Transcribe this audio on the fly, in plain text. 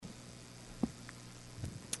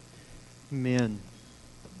Amen.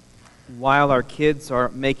 While our kids are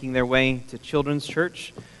making their way to Children's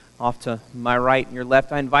Church, off to my right and your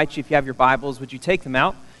left, I invite you, if you have your Bibles, would you take them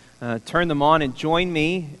out, turn them on, and join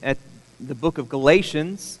me at the book of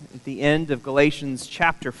Galatians, at the end of Galatians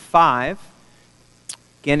chapter 5.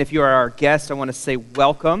 Again, if you are our guest, I want to say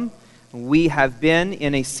welcome. We have been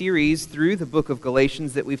in a series through the book of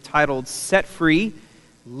Galatians that we've titled Set Free,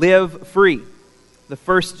 Live Free. The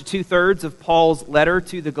first two-thirds of Paul's letter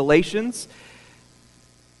to the Galatians,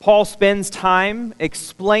 Paul spends time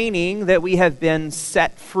explaining that we have been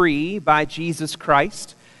set free by Jesus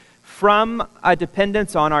Christ from a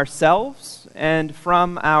dependence on ourselves and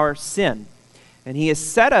from our sin. And he has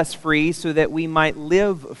set us free so that we might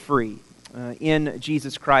live free in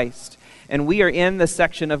Jesus Christ. And we are in the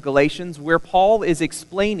section of Galatians where Paul is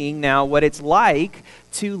explaining now what it's like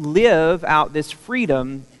to live out this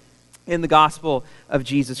freedom in the gospel of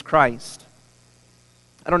Jesus Christ.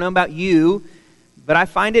 I don't know about you, but I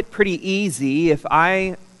find it pretty easy if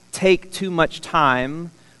I take too much time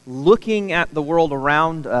looking at the world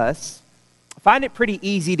around us. I find it pretty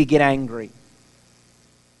easy to get angry.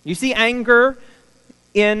 You see anger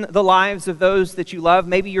in the lives of those that you love.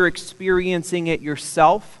 Maybe you're experiencing it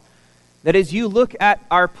yourself. That as you look at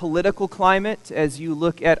our political climate, as you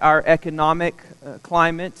look at our economic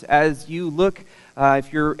climate, as you look,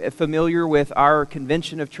 if you're familiar with our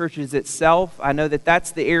convention of churches itself, I know that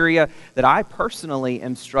that's the area that I personally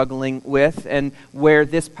am struggling with and where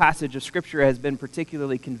this passage of Scripture has been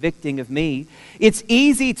particularly convicting of me. It's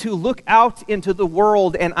easy to look out into the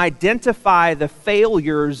world and identify the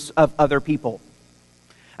failures of other people.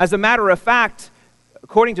 As a matter of fact,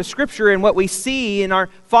 according to Scripture and what we see in our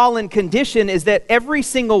fallen condition is that every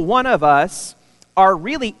single one of us are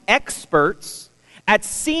really experts at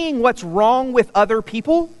seeing what's wrong with other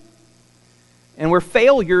people, and we're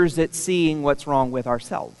failures at seeing what's wrong with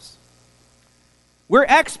ourselves. We're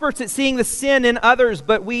experts at seeing the sin in others,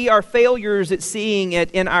 but we are failures at seeing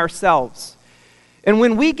it in ourselves. And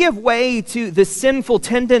when we give way to the sinful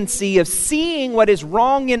tendency of seeing what is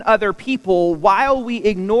wrong in other people while we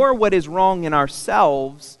ignore what is wrong in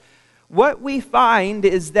ourselves, what we find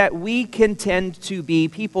is that we can tend to be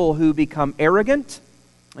people who become arrogant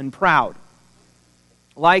and proud.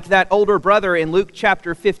 Like that older brother in Luke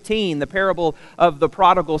chapter 15, the parable of the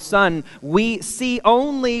prodigal son, we see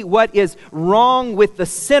only what is wrong with the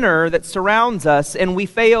sinner that surrounds us, and we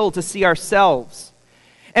fail to see ourselves.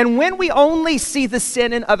 And when we only see the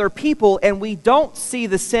sin in other people and we don't see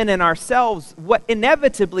the sin in ourselves, what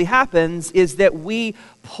inevitably happens is that we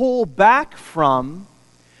pull back from,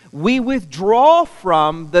 we withdraw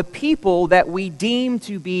from the people that we deem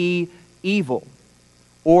to be evil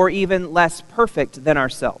or even less perfect than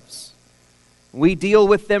ourselves. We deal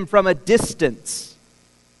with them from a distance.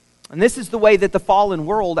 And this is the way that the fallen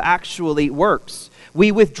world actually works.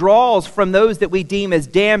 We withdraw from those that we deem as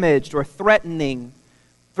damaged or threatening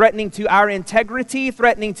to our integrity,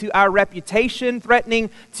 threatening to our reputation,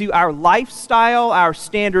 threatening to our lifestyle, our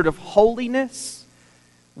standard of holiness.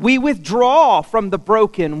 We withdraw from the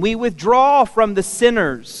broken. We withdraw from the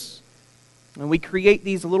sinners. And we create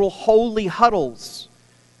these little holy huddles.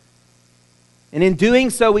 And in doing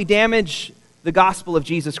so, we damage the gospel of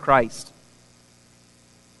Jesus Christ.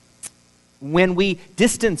 When we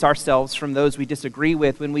distance ourselves from those we disagree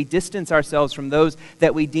with, when we distance ourselves from those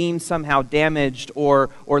that we deem somehow damaged or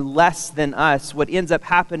less than us, what ends up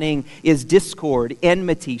happening is discord,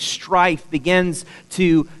 enmity, strife begins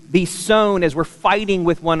to be sown as we're fighting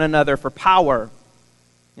with one another for power.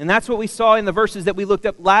 And that's what we saw in the verses that we looked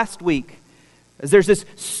up last week. As there's this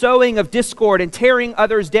sowing of discord and tearing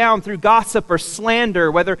others down through gossip or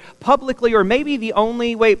slander, whether publicly or maybe the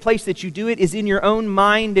only place that you do it is in your own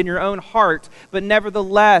mind and your own heart, but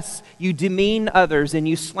nevertheless, you demean others and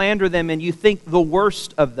you slander them and you think the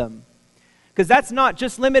worst of them. Because that's not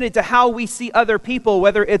just limited to how we see other people,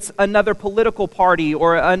 whether it's another political party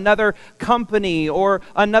or another company or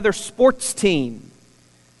another sports team.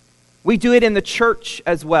 We do it in the church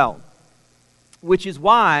as well, which is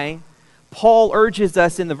why Paul urges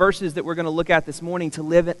us in the verses that we're going to look at this morning to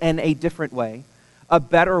live in a different way, a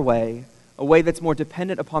better way, a way that's more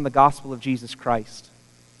dependent upon the gospel of Jesus Christ.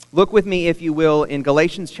 Look with me, if you will, in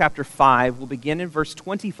Galatians chapter 5. We'll begin in verse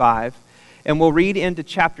 25, and we'll read into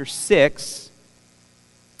chapter 6,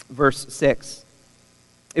 verse 6.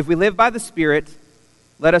 If we live by the Spirit,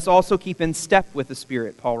 let us also keep in step with the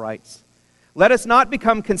Spirit, Paul writes. Let us not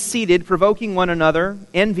become conceited, provoking one another,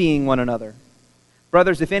 envying one another.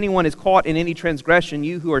 Brothers, if anyone is caught in any transgression,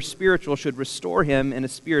 you who are spiritual should restore him in a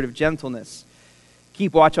spirit of gentleness.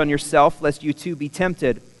 Keep watch on yourself, lest you too be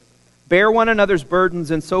tempted. Bear one another's burdens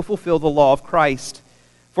and so fulfill the law of Christ.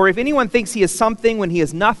 For if anyone thinks he is something when he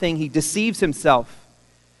is nothing, he deceives himself.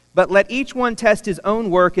 But let each one test his own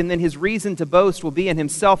work, and then his reason to boast will be in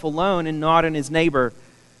himself alone and not in his neighbor.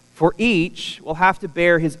 For each will have to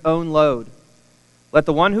bear his own load. Let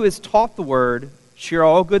the one who is taught the word share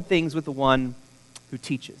all good things with the one who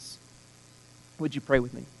teaches. Would you pray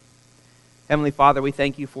with me? Heavenly Father, we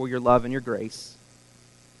thank you for your love and your grace.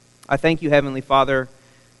 I thank you, Heavenly Father,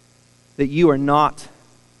 that you are not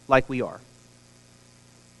like we are.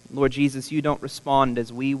 Lord Jesus, you don't respond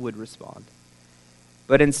as we would respond.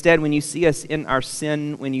 But instead, when you see us in our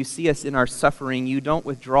sin, when you see us in our suffering, you don't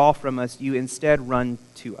withdraw from us. You instead run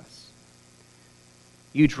to us.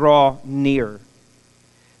 You draw near,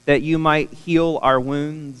 that you might heal our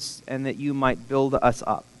wounds and that you might build us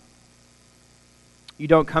up. You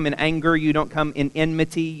don't come in anger. You don't come in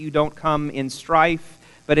enmity. You don't come in strife.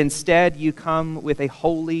 But instead, you come with a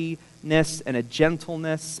holiness and a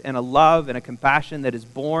gentleness and a love and a compassion that is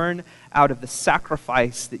born out of the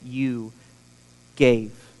sacrifice that you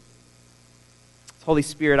gave. Holy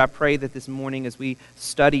Spirit, I pray that this morning as we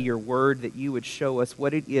study your word, that you would show us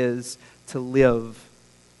what it is to live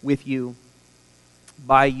with you,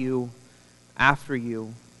 by you, after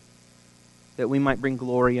you, that we might bring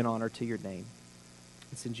glory and honor to your name.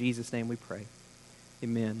 It's in Jesus' name we pray.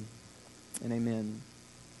 Amen and amen.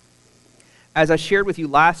 As I shared with you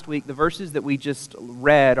last week, the verses that we just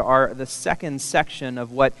read are the second section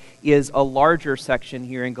of what is a larger section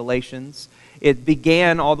here in Galatians. It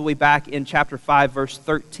began all the way back in chapter 5, verse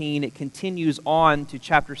 13. It continues on to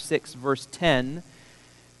chapter 6, verse 10.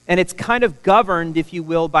 And it's kind of governed, if you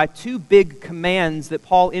will, by two big commands that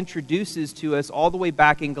Paul introduces to us all the way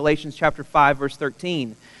back in Galatians chapter 5, verse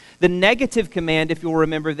 13. The negative command, if you'll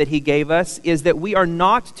remember, that he gave us is that we are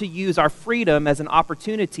not to use our freedom as an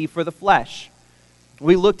opportunity for the flesh.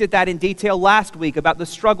 We looked at that in detail last week about the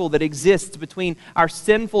struggle that exists between our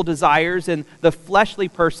sinful desires and the fleshly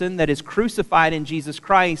person that is crucified in Jesus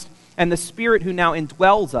Christ and the Spirit who now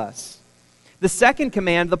indwells us. The second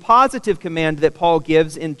command, the positive command that Paul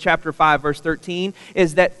gives in chapter 5, verse 13,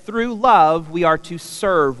 is that through love we are to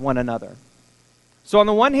serve one another. So on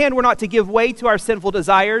the one hand, we're not to give way to our sinful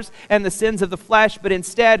desires and the sins of the flesh, but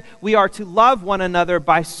instead we are to love one another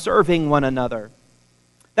by serving one another.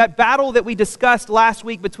 That battle that we discussed last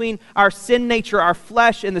week between our sin nature, our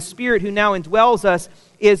flesh, and the Spirit who now indwells us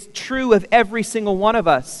is true of every single one of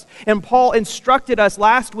us. And Paul instructed us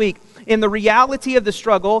last week in the reality of the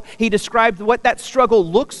struggle. He described what that struggle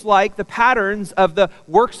looks like, the patterns of the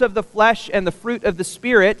works of the flesh and the fruit of the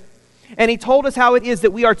Spirit. And he told us how it is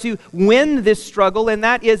that we are to win this struggle, and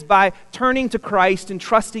that is by turning to Christ and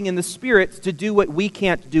trusting in the Spirit to do what we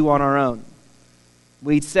can't do on our own.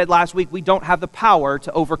 We said last week we don't have the power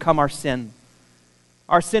to overcome our sin.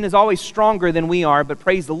 Our sin is always stronger than we are, but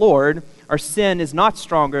praise the Lord, our sin is not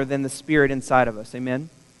stronger than the Spirit inside of us. Amen?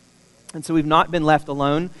 And so we've not been left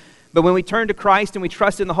alone. But when we turn to Christ and we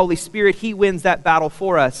trust in the Holy Spirit, he wins that battle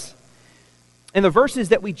for us. In the verses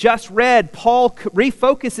that we just read, Paul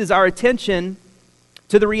refocuses our attention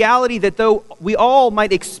to the reality that though we all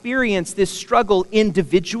might experience this struggle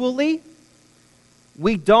individually,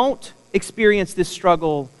 we don't experience this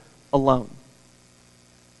struggle alone.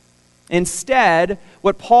 Instead,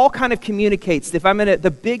 what Paul kind of communicates,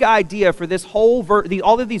 the big idea for this whole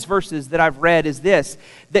all of these verses that I've read is this,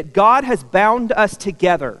 that God has bound us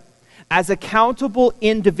together as accountable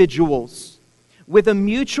individuals with a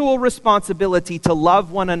mutual responsibility to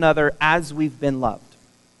love one another as we've been loved.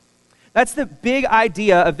 That's the big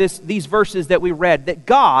idea of these verses that we read, that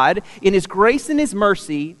God, in his grace and his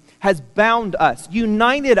mercy, has bound us,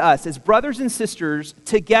 united us as brothers and sisters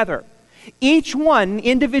together, each one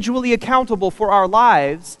individually accountable for our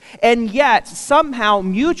lives, and yet somehow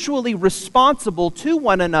mutually responsible to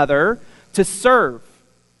one another to serve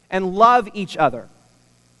and love each other.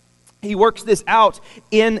 He works this out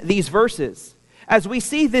in these verses. As we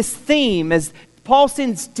see this theme, as Paul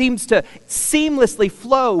seems to seamlessly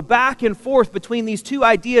flow back and forth between these two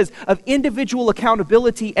ideas of individual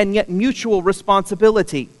accountability and yet mutual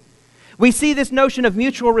responsibility. We see this notion of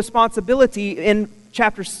mutual responsibility in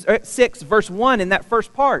chapter 6, verse 1, in that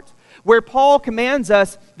first part, where Paul commands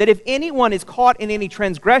us that if anyone is caught in any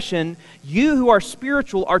transgression, you who are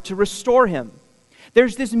spiritual are to restore him.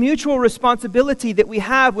 There's this mutual responsibility that we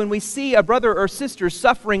have when we see a brother or sister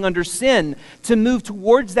suffering under sin to move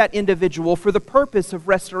towards that individual for the purpose of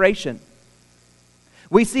restoration.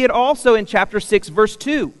 We see it also in chapter 6, verse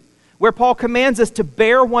 2, where Paul commands us to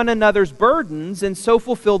bear one another's burdens and so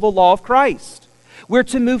fulfill the law of Christ. We're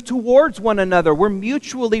to move towards one another. We're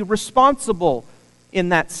mutually responsible in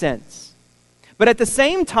that sense. But at the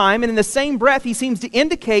same time, and in the same breath, he seems to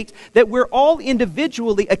indicate that we're all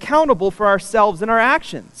individually accountable for ourselves and our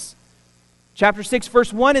actions. Chapter 6,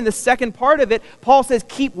 verse 1, in the second part of it, Paul says,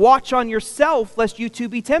 keep watch on yourself, lest you too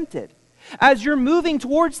be tempted. As you're moving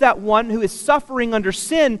towards that one who is suffering under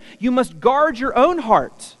sin, you must guard your own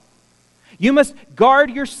heart. You must guard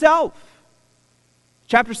yourself.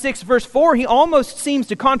 Chapter 6, verse 4, he almost seems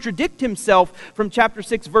to contradict himself from chapter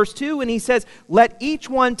 6, verse 2, when he says, let each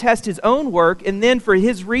one test his own work, and then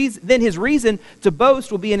his reason to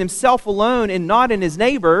boast will be in himself alone and not in his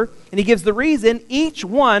neighbor. And he gives the reason, each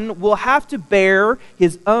one will have to bear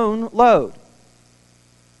his own load.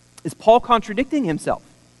 Is Paul contradicting himself?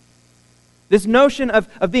 This notion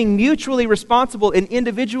of being mutually responsible and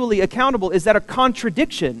individually accountable, is that a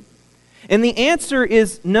contradiction? And the answer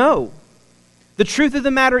is no. The truth of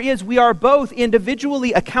the matter is we are both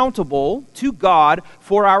individually accountable to God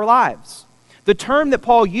for our lives. The term that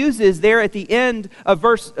Paul uses there at the end of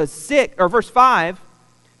verse 5,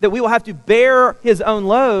 that we will have to bear his own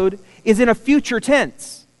load, is in a future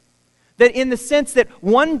tense. That in the sense that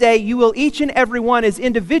one day you will each and every one as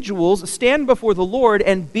individuals stand before the Lord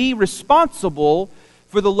and be responsible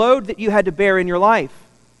for the load that you had to bear in your life.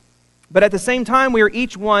 But at the same time, we are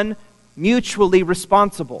each one mutually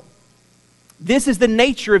responsible. This is the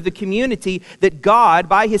nature of the community that God,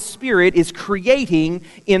 by His Spirit, is creating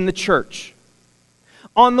in the church.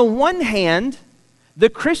 On the one hand, the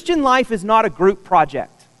Christian life is not a group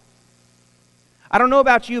project. I don't know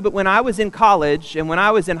about you, but when I was in college and when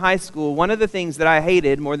I was in high school, one of the things that I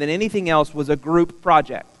hated more than anything else was a group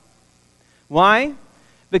project. Why?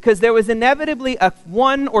 Because there was inevitably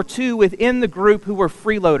one or two within the group who were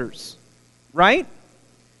freeloaders, right?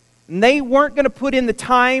 And they weren't going to put in the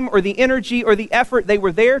time or the energy or the effort. They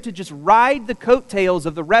were there to just ride the coattails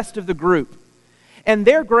of the rest of the group. And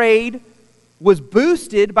their grade was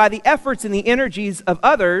boosted by the efforts and the energies of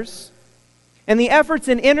others, and the efforts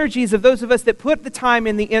and energies of those of us that put the time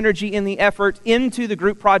and the energy and the effort into the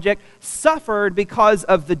group project suffered because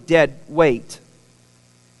of the dead weight.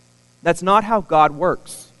 That's not how God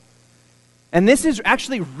works. And this is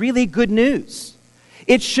actually really good news.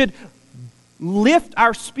 It should lift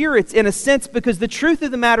our spirits in a sense, because the truth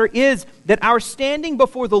of the matter is that our standing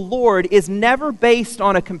before the Lord is never based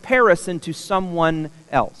on a comparison to someone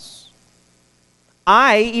else.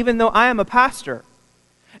 Even though I am a pastor,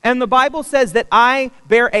 and the Bible says that I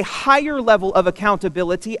bear a higher level of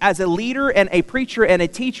accountability as a leader and a preacher and a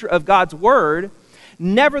teacher of God's Word,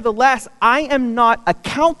 nevertheless, I am not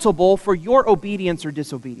accountable for your obedience or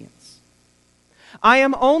disobedience. I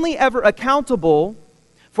am only ever accountable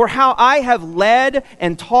for how I have led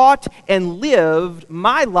and taught and lived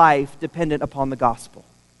my life dependent upon the gospel.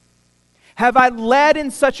 Have I led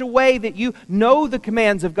in such a way that you know the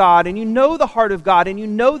commands of God and you know the heart of God and you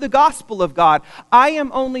know the gospel of God? I am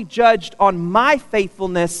only judged on my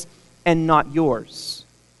faithfulness and not yours.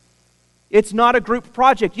 It's not a group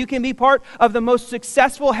project. You can be part of the most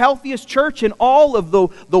successful, healthiest church in all of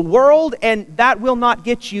the world, and that will not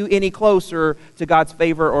get you any closer to God's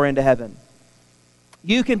favor or into heaven.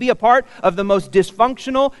 You can be a part of the most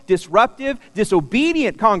dysfunctional, disruptive,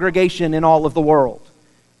 disobedient congregation in all of the world,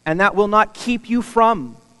 and that will not keep you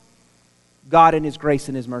from God and His grace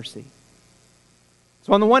and His mercy.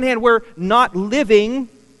 So on the one hand, we're not living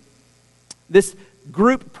this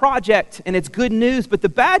group project, and it's good news, but the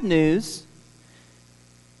bad news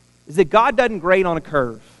is that God doesn't grade on a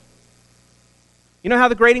curve. You know how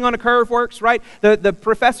the grading on a curve works, right? The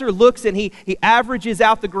professor looks and he averages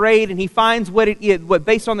out the grade and he finds what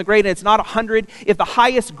based on the grade, and it's not 100. If the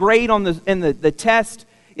highest grade on the test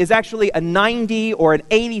is actually a 90 or an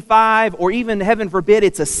 85, or even, heaven forbid,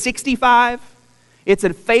 it's a 65, it's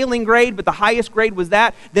a failing grade, but the highest grade was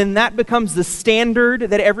that, then that becomes the standard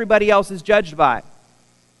that everybody else is judged by.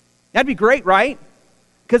 That'd be great, right?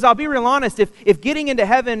 Because I'll be real honest, if getting into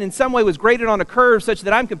heaven in some way was graded on a curve such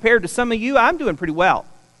that I'm compared to some of you, I'm doing pretty well.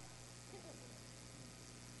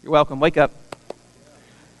 You're welcome. Wake up.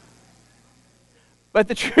 But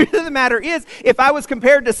the truth of the matter is, if I was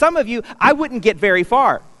compared to some of you, I wouldn't get very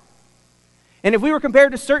far. And if we were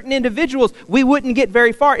compared to certain individuals, we wouldn't get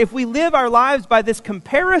very far. If we live our lives by this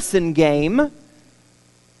comparison game,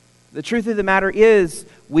 the truth of the matter is,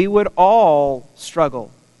 we would all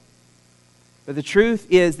struggle. But the truth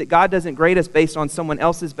is that God doesn't grade us based on someone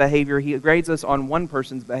else's behavior. He grades us on one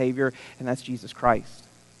person's behavior, and that's Jesus Christ.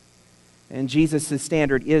 And Jesus'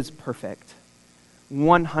 standard is perfect,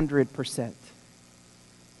 100%.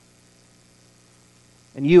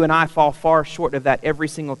 And you and I fall far short of that every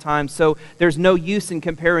single time. So there's no use in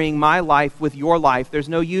comparing my life with your life. There's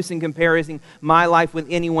no use in comparing my life with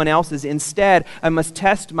anyone else's. Instead, I must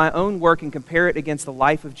test my own work and compare it against the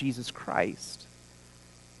life of Jesus Christ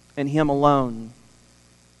and Him alone.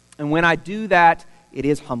 And when I do that, it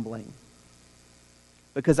is humbling,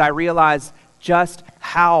 because I realize just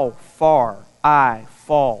how far I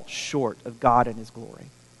fall short of God and His glory.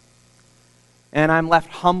 And I'm left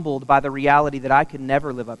humbled by the reality that I could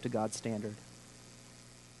never live up to God's standard.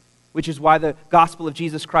 Which is why the gospel of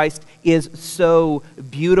Jesus Christ is so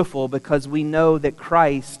beautiful, because we know that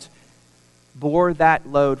Christ bore that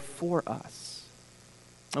load for us.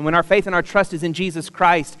 And when our faith and our trust is in Jesus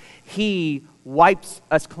Christ, He wipes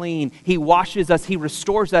us clean, He washes us, He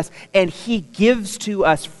restores us, and He gives to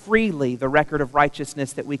us freely the record of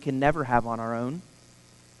righteousness that we can never have on our own,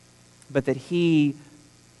 but that He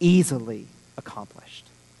easily accomplished.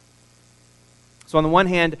 So on the one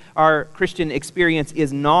hand, our Christian experience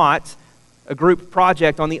is not a group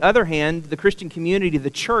project. On the other hand, the Christian community, the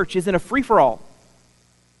church, isn't a free-for-all.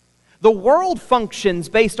 The world functions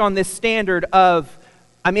based on this standard of,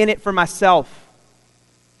 I'm in it for myself.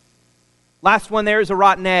 Last one there is a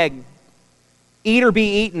rotten egg. Eat or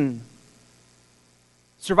be eaten.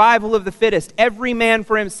 Survival of the fittest. Every man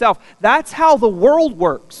for himself. That's how the world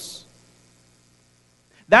works.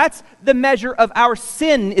 That's the measure of our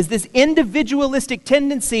sin, is this individualistic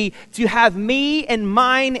tendency to have me and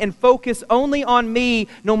mine and focus only on me,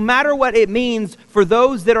 no matter what it means for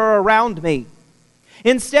those that are around me.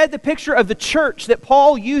 Instead, the picture of the church that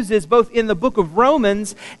Paul uses both in the book of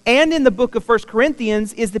Romans and in the book of 1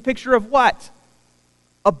 Corinthians is the picture of what?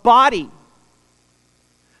 A body.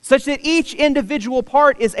 Such that each individual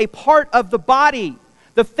part is a part of the body.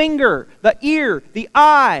 The finger, the ear, the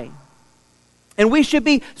eye. And we should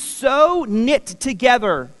be so knit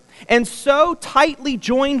together and so tightly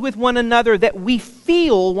joined with one another that we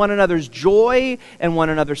feel one another's joy and one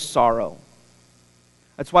another's sorrow.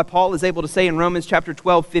 That's why Paul is able to say in Romans chapter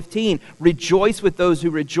 12:15, rejoice with those who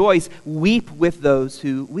rejoice, weep with those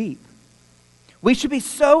who weep. We should be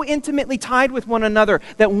so intimately tied with one another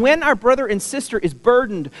that when our brother and sister is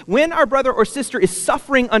burdened, when our brother or sister is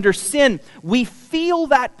suffering under sin, we feel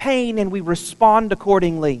that pain and we respond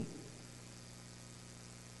accordingly.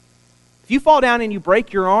 If you fall down and you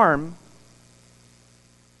break your arm,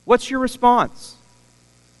 what's your response?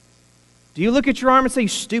 Do you look at your arm and say, "You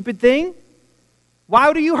stupid thing?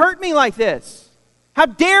 Why do you hurt me like this? How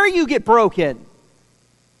dare you get broken?"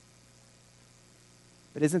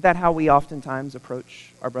 But isn't that how we oftentimes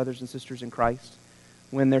approach our brothers and sisters in Christ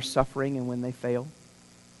when they're suffering and when they fail?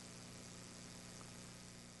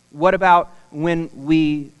 What about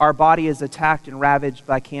when our body is attacked and ravaged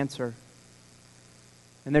by cancer?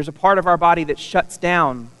 And there's a part of our body that shuts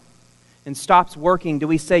down and stops working. Do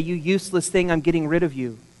we say, "You useless thing, I'm getting rid of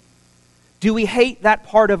you"? Do we hate that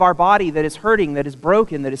part of our body that is hurting, that is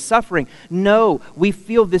broken, that is suffering? No, we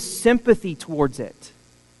feel this sympathy towards it.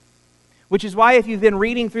 Which is why if you've been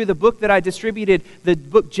reading through the book that I distributed, the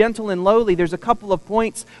book Gentle and Lowly, there's a couple of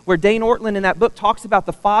points where Dane Ortland in that book talks about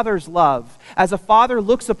the father's love. As a father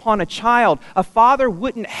looks upon a child, a father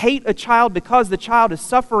wouldn't hate a child because the child is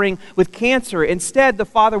suffering with cancer. Instead, the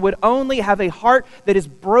father would only have a heart that is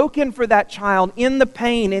broken for that child in the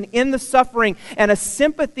pain and in the suffering, and a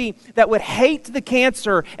sympathy that would hate the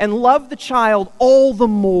cancer and love the child all the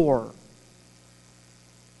more.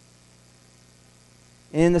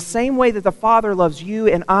 And in the same way that the Father loves you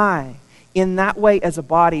and I, in that way as a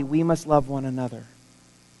body, we must love one another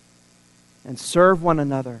and serve one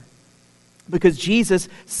another. Because Jesus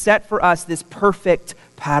set for us this perfect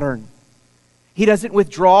pattern. He doesn't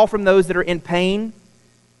withdraw from those that are in pain.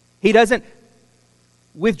 He doesn't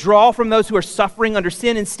withdraw from those who are suffering under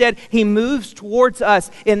sin. Instead, He moves towards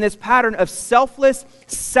us in this pattern of selfless,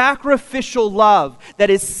 sacrificial love that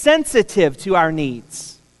is sensitive to our needs.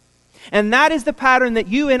 And that is the pattern that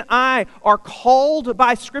you and I are called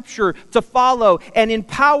by Scripture to follow and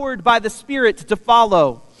empowered by the Spirit to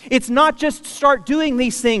follow. It's not just start doing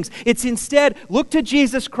these things. It's instead look to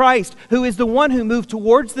Jesus Christ, who is the one who moved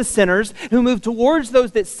towards the sinners, who moved towards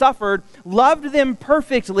those that suffered, loved them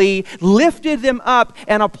perfectly, lifted them up,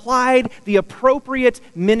 and applied the appropriate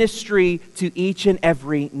ministry to each and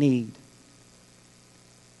every need.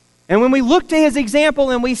 And when we look to His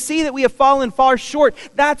example and we see that we have fallen far short,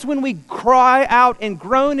 that's when we cry out and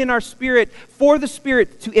groan in our spirit for the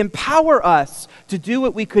Spirit to empower us to do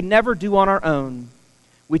what we could never do on our own,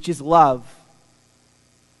 which is love.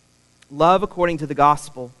 Love according to the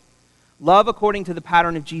gospel. Love according to the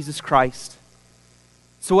pattern of Jesus Christ.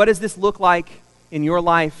 So what does this look like in your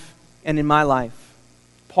life and in my life?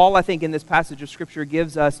 Paul, I think, in this passage of Scripture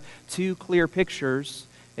gives us two clear pictures,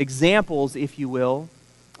 examples, if you will,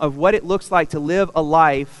 of what it looks like to live a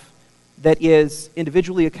life that is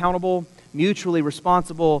individually accountable, mutually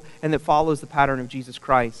responsible, and that follows the pattern of Jesus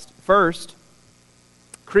Christ. First,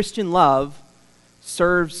 Christian love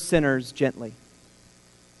serves sinners gently.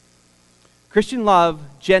 Christian love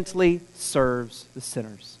gently serves the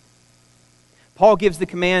sinners. Paul gives the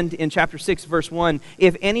command in chapter 6, verse 1,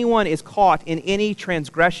 if anyone is caught in any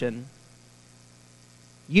transgression,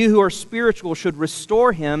 you who are spiritual should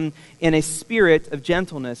restore him in a spirit of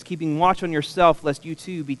gentleness, keeping watch on yourself lest you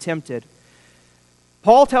too be tempted.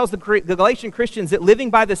 Paul tells the Galatian Christians that living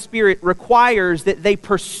by the Spirit requires that they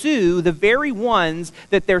pursue the very ones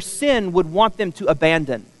that their sin would want them to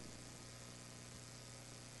abandon.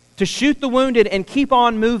 To shoot the wounded and keep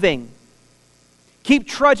on moving. Keep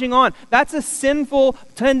trudging on. That's a sinful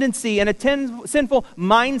tendency and a sinful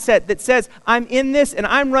mindset that says, I'm in this and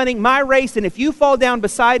I'm running my race, and if you fall down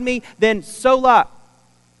beside me, then so up.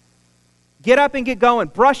 Get up and get going.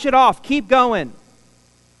 Brush it off. Keep going.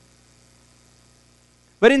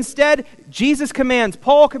 But instead, Jesus commands,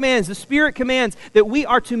 Paul commands, the Spirit commands that we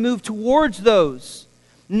are to move towards those.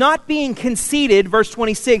 Not being conceited, verse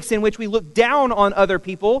 26, in which we look down on other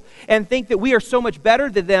people and think that we are so much better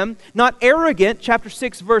than them. Not arrogant, chapter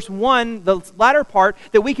 6, verse 1, the latter part,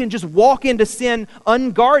 that we can just walk into sin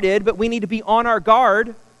unguarded, but we need to be on our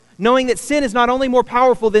guard, knowing that sin is not only more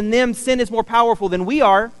powerful than them, sin is more powerful than we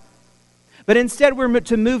are. But instead, we're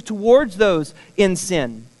to move towards those in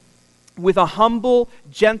sin with a humble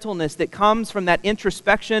gentleness that comes from that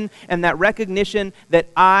introspection and that recognition that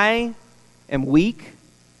I am weak,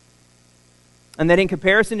 and that in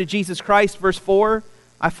comparison to Jesus Christ, verse 4,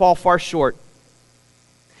 I fall far short.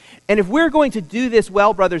 And if we're going to do this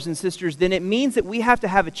well, brothers and sisters, then it means that we have to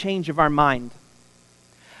have a change of our mind.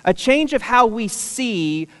 A change of how we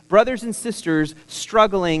see brothers and sisters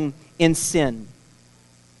struggling in sin.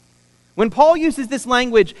 When Paul uses this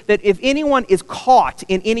language that if anyone is caught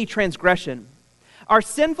in any transgression, our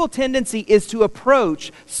sinful tendency is to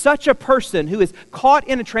approach such a person who is caught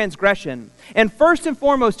in a transgression, and first and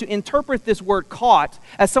foremost to interpret this word caught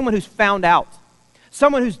as someone who's found out,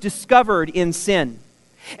 someone who's discovered in sin.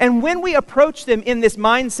 And when we approach them in this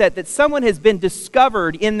mindset that someone has been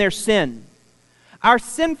discovered in their sin, our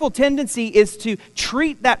sinful tendency is to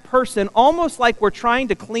treat that person almost like we're trying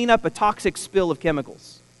to clean up a toxic spill of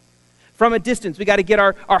chemicals. From a distance, we got to get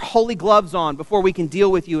our holy gloves on before we can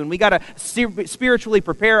deal with you, and we got to spiritually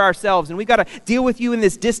prepare ourselves, and we got to deal with you in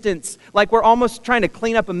this distance like we're almost trying to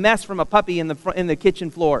clean up a mess from a puppy in the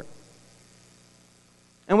kitchen floor.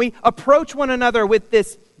 And we approach one another with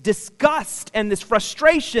this disgust and this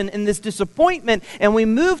frustration and this disappointment, and we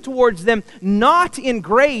move towards them not in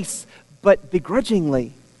grace, but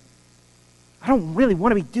begrudgingly. I don't really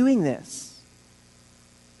want to be doing this.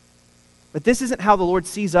 But this isn't how the Lord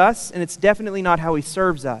sees us, and it's definitely not how He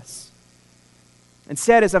serves us.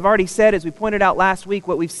 Instead, as I've already said, as we pointed out last week,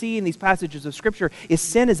 what we see in these passages of Scripture is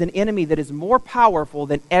sin is an enemy that is more powerful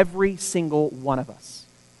than every single one of us.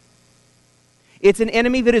 It's an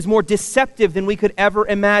enemy that is more deceptive than we could ever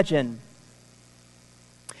imagine.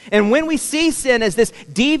 And when we see sin as this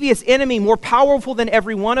devious enemy more powerful than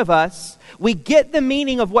every one of us, we get the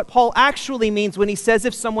meaning of what Paul actually means when he says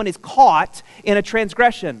if someone is caught in a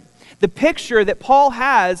transgression. The picture that Paul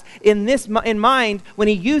has in mind when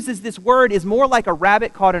he uses this word is more like a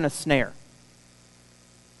rabbit caught in a snare.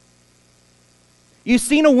 You've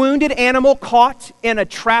seen a wounded animal caught in a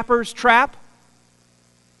trapper's trap?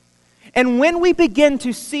 And when we begin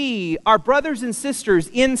to see our brothers and sisters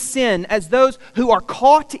in sin as those who are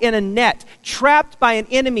caught in a net, trapped by an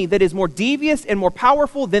enemy that is more devious and more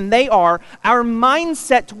powerful than they are, our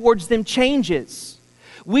mindset towards them changes.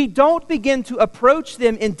 We don't begin to approach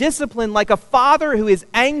them in discipline like a father who is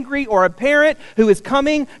angry or a parent who is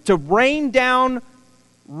coming to rain down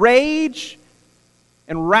rage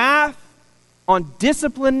and wrath on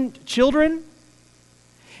disciplined children.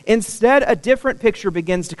 Instead, a different picture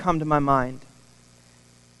begins to come to my mind.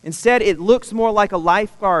 Instead, it looks more like a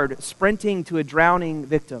lifeguard sprinting to a drowning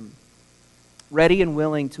victim, ready and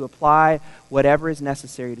willing to apply whatever is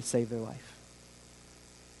necessary to save their life.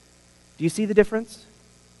 Do you see the difference?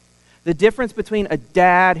 The difference between a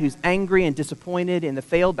dad who's angry and disappointed in the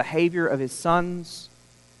failed behavior of his sons,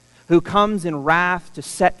 who comes in wrath to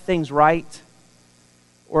set things right,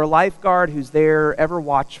 or a lifeguard who's there, ever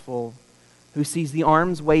watchful, who sees the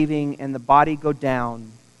arms waving and the body go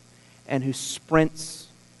down, and who sprints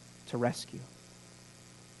to rescue.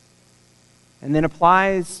 And then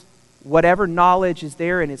applies whatever knowledge is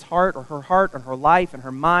there in his heart or her life and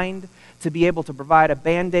her mind to be able to provide a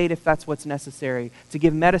Band-Aid if that's what's necessary, to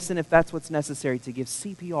give medicine if that's what's necessary, to give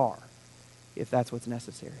CPR if that's what's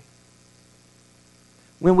necessary.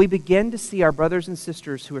 When we begin to see our brothers and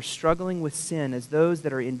sisters who are struggling with sin as those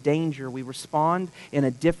that are in danger, we respond in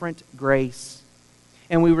a different grace.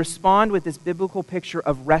 And we respond with this biblical picture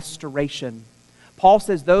of restoration. Paul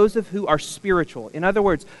says those of who are spiritual, in other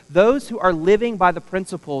words, those who are living by the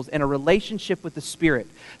principles in a relationship with the Spirit,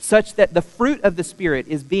 such that the fruit of the Spirit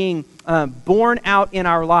is being born out in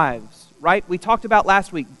our lives, right? We talked about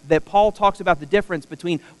last week that Paul talks about the difference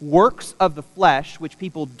between works of the flesh, which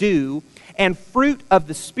people do, and fruit of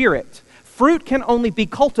the Spirit. Fruit can only be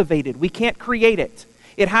cultivated. We can't create it.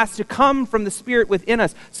 It has to come from the Spirit within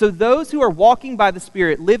us. So those who are walking by the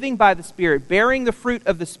Spirit, living by the Spirit, bearing the fruit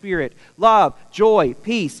of the Spirit, love, joy,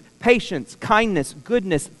 peace, patience, kindness,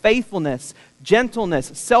 goodness, faithfulness,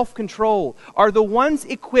 gentleness, self-control, are the ones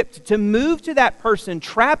equipped to move to that person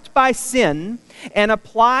trapped by sin and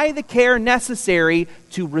apply the care necessary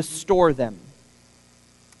to restore them.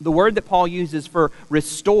 The word that Paul uses for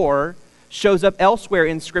restore shows up elsewhere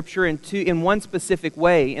in Scripture in one specific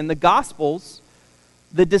way. In the Gospels,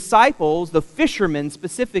 the disciples, the fishermen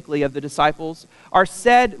specifically of the disciples, are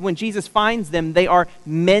said, when Jesus finds them, they are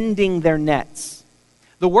mending their nets.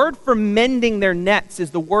 The word for mending their nets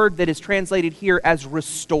is the word that is translated here as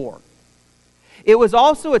restore. It was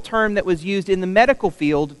also a term that was used in the medical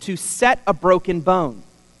field to set a broken bone.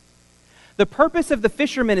 The purpose of the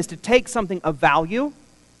fishermen is to take something of value,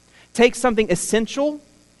 take something essential,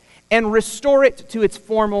 and restore it to its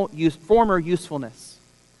former usefulness.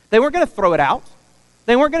 They weren't going to throw it out.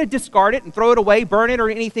 They weren't going to discard it and throw it away, burn it, or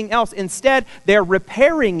anything else. Instead, they're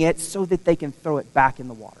repairing it so that they can throw it back in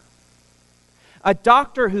the water. A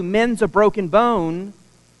doctor who mends a broken bone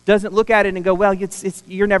doesn't look at it and go, well,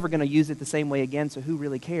 you're never going to use it the same way again, so who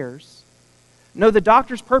really cares? No, the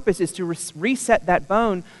doctor's purpose is to reset that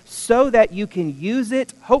bone so that you can use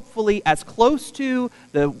it, hopefully, as close to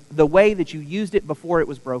the way that you used it before it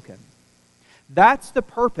was broken. That's the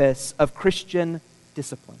purpose of Christian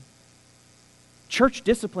discipline. Church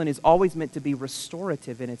discipline is always meant to be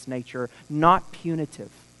restorative in its nature, not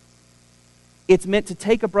punitive. It's meant to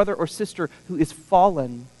take a brother or sister who is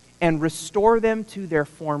fallen and restore them to their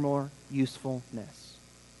former usefulness.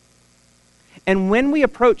 And when we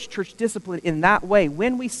approach church discipline in that way,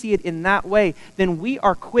 when we see it in that way, then we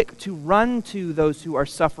are quick to run to those who are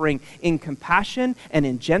suffering in compassion and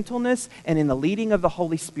in gentleness and in the leading of the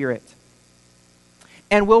Holy Spirit.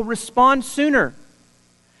 And we'll respond sooner.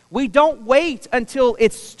 We don't wait until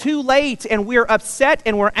it's too late and we're upset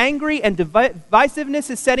and we're angry and divisiveness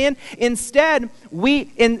is set in. Instead,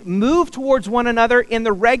 we move towards one another in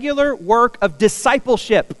the regular work of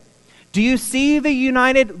discipleship. Do you see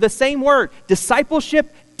the same word?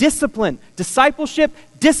 Discipleship, discipline. Discipleship,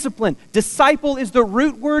 discipline. Disciple is the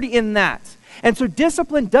root word in that. And so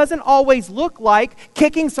discipline doesn't always look like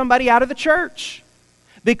kicking somebody out of the church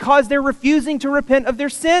because they're refusing to repent of their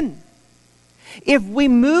sin. If we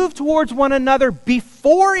move towards one another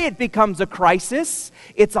before it becomes a crisis,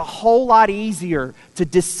 it's a whole lot easier to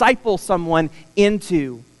disciple someone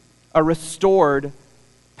into a restored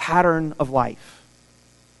pattern of life.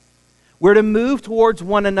 We're to move towards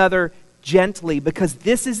one another gently because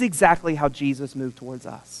this is exactly how Jesus moved towards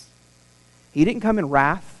us. He didn't come in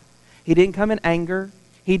wrath. He didn't come in anger.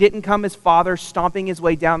 He didn't come as Father stomping his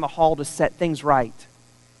way down the hall to set things right.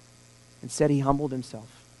 Instead, he humbled himself,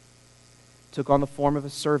 took on the form of a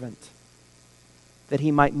servant, that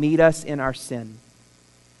he might meet us in our sin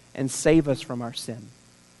and save us from our sin.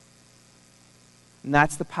 And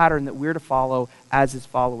that's the pattern that we're to follow as his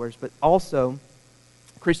followers. But also,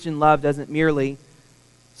 Christian love doesn't merely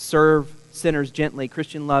serve sinners gently.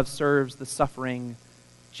 Christian love serves the suffering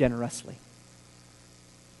generously.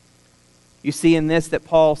 You see in this that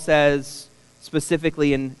Paul says,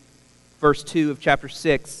 specifically in verse 2 of chapter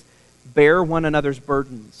 6, bear one another's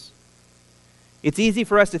burdens. It's easy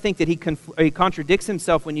for us to think that he contradicts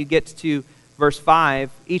himself when you get to verse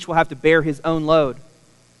 5. Each will have to bear his own load.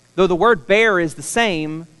 Though the word bear is the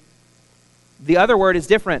same, the other word is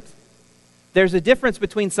different. There's a difference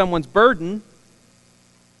between someone's burden,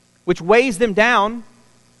 which weighs them down,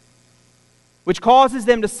 which causes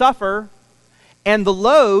them to suffer, and the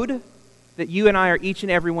load that you and I are each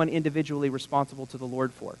and every one individually responsible to the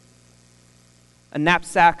Lord for. A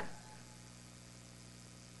knapsack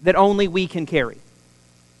that only we can carry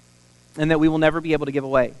and that we will never be able to give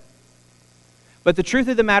away. But the truth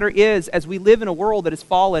of the matter is, as we live in a world that is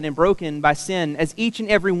fallen and broken by sin, as each and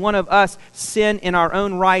every one of us sin in our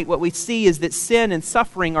own right, what we see is that sin and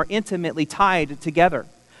suffering are intimately tied together.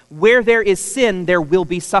 Where there is sin, there will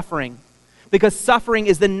be suffering. because suffering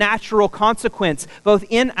is the natural consequence, both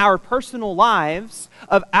in our personal lives,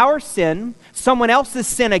 of our sin, someone else's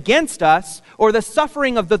sin against us, or the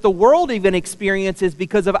suffering of that the world even experiences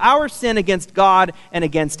because of our sin against God and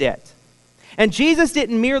against it. And Jesus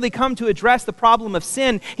didn't merely come to address the problem of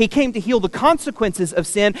sin. He came to heal the consequences of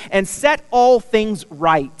sin and set all things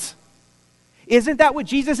right. Isn't that what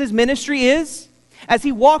Jesus' ministry is? As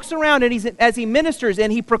he walks around and as he ministers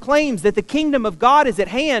and he proclaims that the kingdom of God is at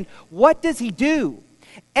hand, what does he do?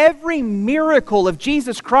 Every miracle of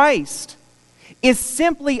Jesus Christ is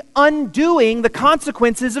simply undoing the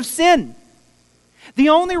consequences of sin. The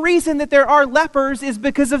only reason that there are lepers is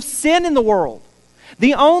because of sin in the world.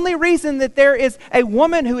 The only reason that there is a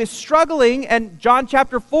woman who is struggling, in John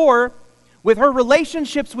chapter 4, with her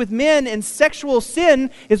relationships with men and sexual sin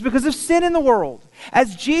is because of sin in the world.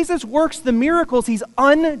 As Jesus works the miracles, he's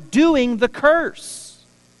undoing the curse.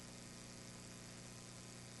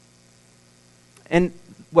 And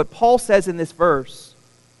what Paul says in this verse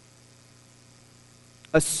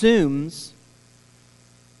assumes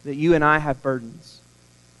that you and I have burdens.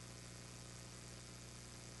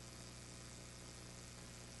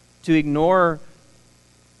 To ignore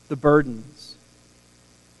the burdens,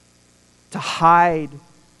 to hide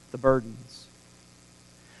the burdens,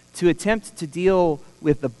 to attempt to deal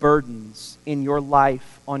with the burdens in your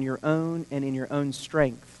life on your own and in your own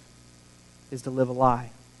strength is to live a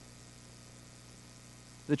lie.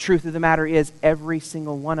 The truth of the matter is every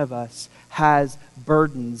single one of us has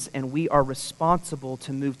burdens, and we are responsible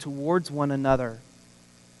to move towards one another,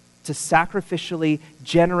 to sacrificially,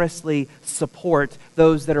 generously support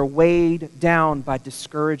those that are weighed down by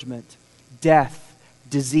discouragement, death,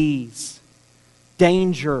 disease,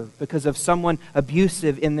 danger because of someone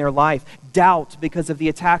abusive in their life, doubt because of the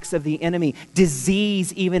attacks of the enemy,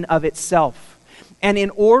 disease even of itself. And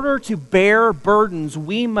in order to bear burdens,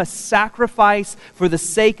 we must sacrifice for the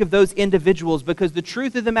sake of those individuals, because the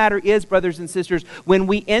truth of the matter is, brothers and sisters, when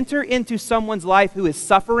we enter into someone's life who is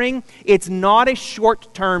suffering, it's not a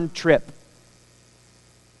short-term trip.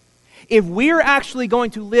 If we're actually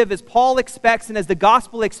going to live as Paul expects and as the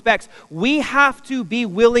gospel expects, we have to be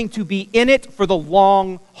willing to be in it for the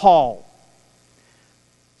long haul.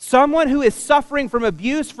 Someone who is suffering from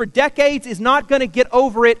abuse for decades is not going to get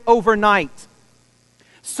over it overnight.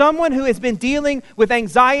 Someone who has been dealing with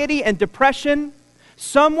anxiety and depression,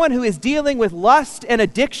 someone who is dealing with lust and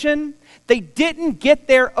addiction, they didn't get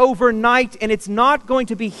there overnight, and it's not going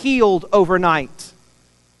to be healed overnight.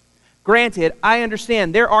 Granted, I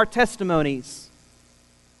understand there are testimonies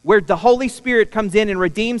where the Holy Spirit comes in and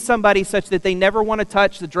redeems somebody such that they never want to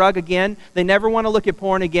touch the drug again, they never want to look at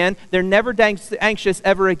porn again, they're never anxious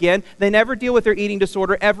ever again, they never deal with their eating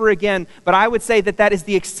disorder ever again. But I would say that that is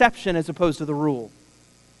the exception as opposed to the rule.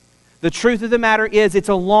 The truth of the matter is, it's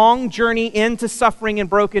a long journey into suffering and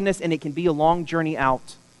brokenness, and it can be a long journey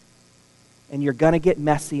out. And you're going to get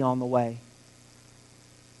messy on the way.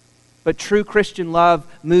 But true Christian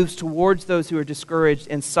love moves towards those who are discouraged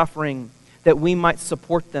and suffering, that we might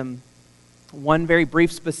support them. One very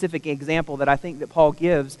brief specific example that I think that Paul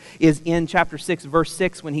gives is in chapter 6, verse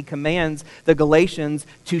 6, when he commands the Galatians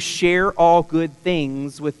to share all good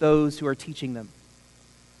things with those who are teaching them.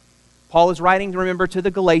 Paul is writing, remember, to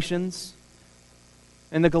the Galatians.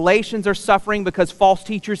 And the Galatians are suffering because false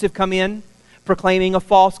teachers have come in, proclaiming a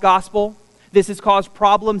false gospel. This has caused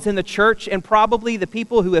problems in the church, and probably the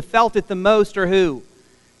people who have felt it the most are who?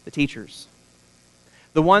 The teachers.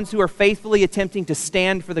 The ones who are faithfully attempting to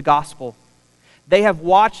stand for the gospel. They have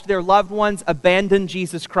watched their loved ones abandon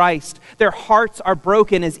Jesus Christ. Their hearts are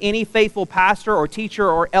broken as any faithful pastor or teacher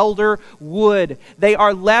or elder would. They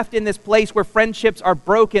are left in this place where friendships are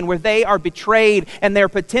broken, where they are betrayed, and they're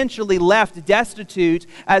potentially left destitute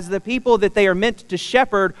as the people that they are meant to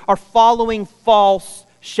shepherd are following false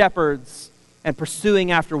shepherds and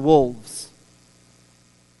pursuing after wolves.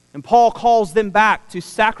 And Paul calls them back to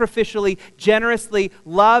sacrificially, generously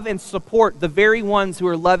love and support the very ones who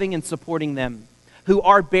are loving and supporting them, who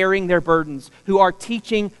are bearing their burdens, who are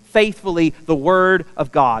teaching faithfully the Word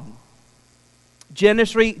of God.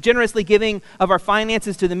 Generously giving of our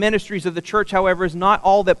finances to the ministries of the church, however, is not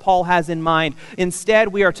all that Paul has in mind. Instead,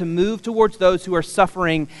 we are to move towards those who are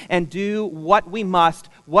suffering and do what we must,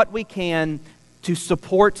 what we can, to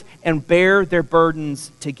support and bear their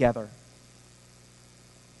burdens together.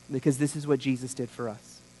 Because this is what Jesus did for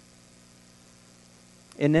us.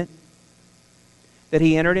 Isn't it? That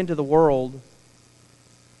he entered into the world,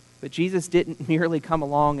 but Jesus didn't merely come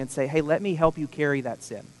along and say, hey, let me help you carry that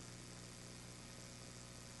sin.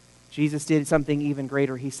 Jesus did something even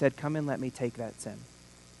greater. He said, come and let me take that sin.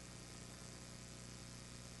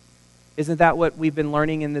 Isn't that what we've been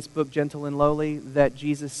learning in this book, Gentle and Lowly? That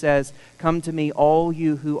Jesus says, "Come to me, all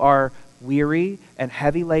you who are weary and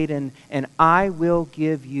heavy laden, and I will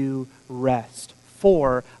give you rest.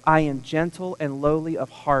 For I am gentle and lowly of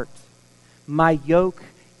heart. My yoke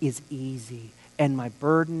is easy, and my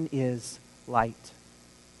burden is light."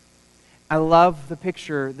 I love the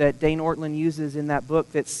picture that Dane Ortland uses in that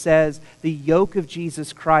book that says the yoke of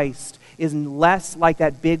Jesus Christ is less like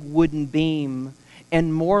that big wooden beam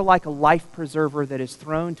and more like a life preserver that is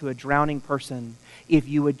thrown to a drowning person. If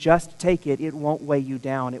you would just take it, it won't weigh you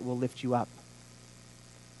down, it will lift you up.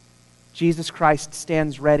 Jesus Christ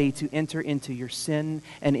stands ready to enter into your sin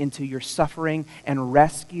and into your suffering and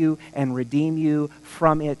rescue and redeem you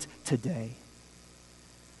from it today.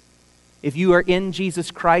 If you are in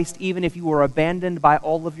Jesus Christ, even if you were abandoned by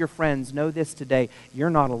all of your friends, know this today: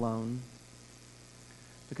 you're not alone,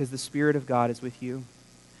 because the Spirit of God is with you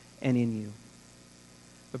and in you.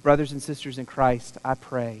 But brothers and sisters in Christ, I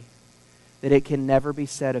pray that it can never be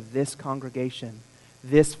said of this congregation,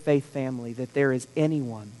 this faith family, that there is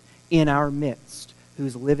anyone in our midst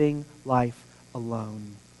who's living life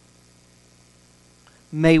alone.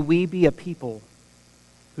 May we be a people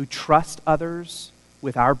who trust others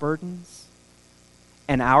with our burdens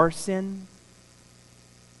and our sin,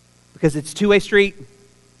 because it's a two-way street.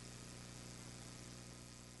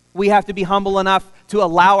 We have to be humble enough to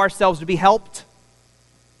allow ourselves to be helped,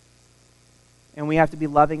 and we have to be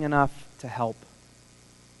loving enough to help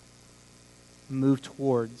move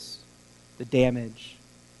towards the damage,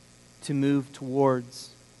 to move towards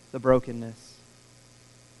the brokenness,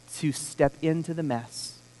 to step into the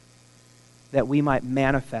mess, that we might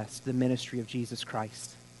manifest the ministry of Jesus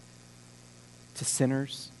Christ to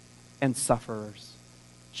sinners and sufferers,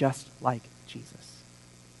 just like Jesus.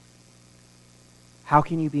 How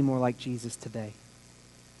can you be more like Jesus today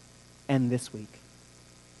and this week?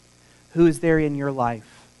 Who is there in your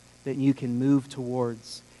life that you can move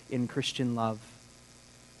towards in Christian love,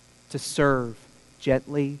 to serve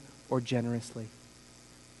gently or generously?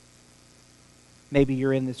 Maybe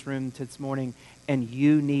you're in this room this morning and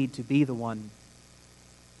you need to be the one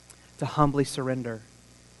to humbly surrender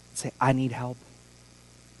and say, "I need help,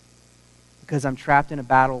 because I'm trapped in a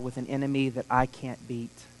battle with an enemy that I can't beat,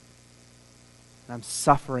 and I'm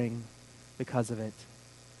suffering because of it."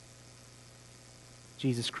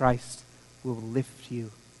 Jesus Christ will lift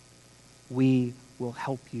you. We will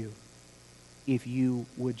help you if you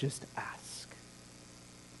would just ask.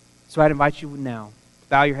 So I'd invite you now to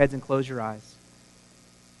bow your heads and close your eyes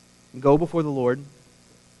and go before the Lord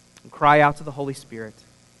and cry out to the Holy Spirit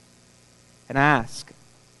and ask,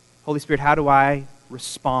 "Holy Spirit, how do I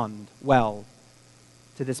respond well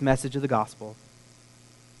to this message of the gospel?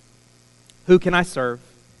 Who can I serve?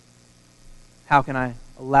 How can I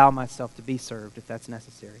allow myself to be served if that's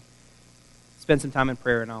necessary?" Spend some time in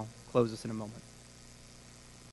prayer and I'll close this in a moment.